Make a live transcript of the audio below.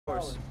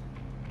course.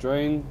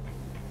 Drain.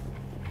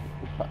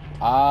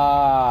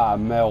 Ah,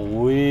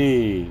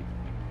 Melwee.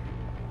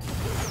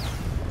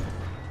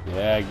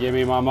 Yeah, give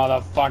me my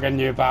motherfucking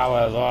new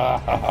powers.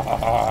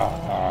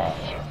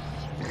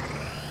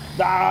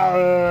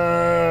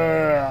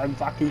 Ah, I'm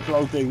fucking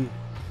floating.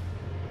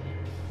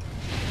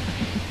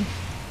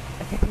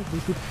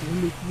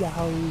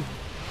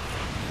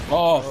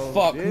 Oh,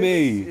 fuck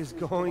me. This is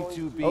going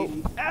to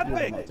be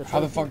epic. How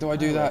the fuck do I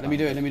do that? Let me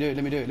do it, let me do it,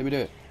 let me do it, let me do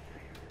it.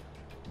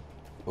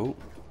 Oh.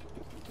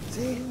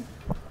 See?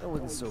 That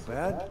wasn't so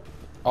bad.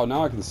 Oh,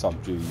 now I can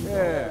subdue you.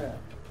 Yeah.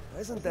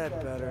 Isn't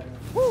that better?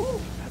 Woo!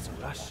 That's a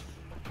rush.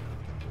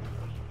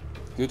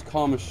 Good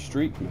Karma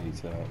Streak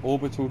Meter.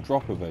 Orbital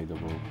drop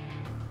available.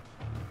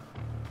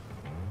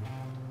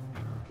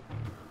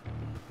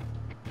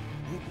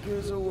 It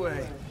goes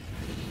away.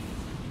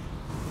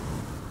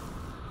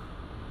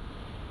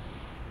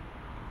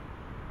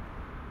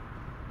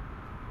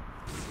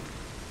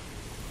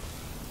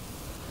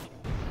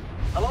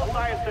 Hello,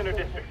 Science Center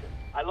District.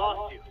 I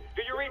lost you.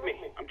 Do you read me?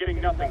 I'm getting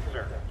nothing,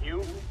 sir.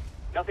 You?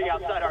 Nothing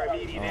outside our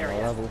immediate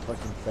area. Level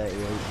fucking 38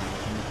 and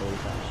can you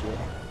believe that shit?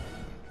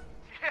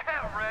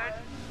 Yeah, Reg.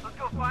 Let's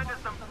go find us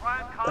some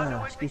prime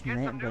conduit excuse and me,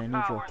 get mate, some I'm gonna new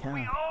need your powers. account.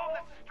 We own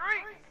the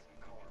streets.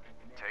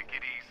 Take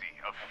it easy.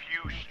 A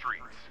few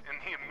streets in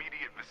the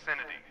immediate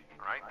vicinity,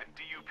 right? The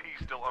DUP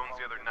still owns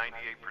the other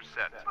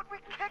 98%. But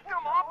we kicked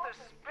them off the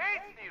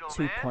Space Needle,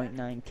 2.9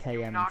 man.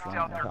 km Knocked drive,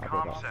 out their that'll be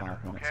comm about center,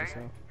 5 minutes or okay?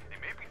 so. They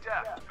may be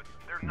deaf, but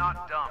they're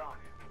not dumb.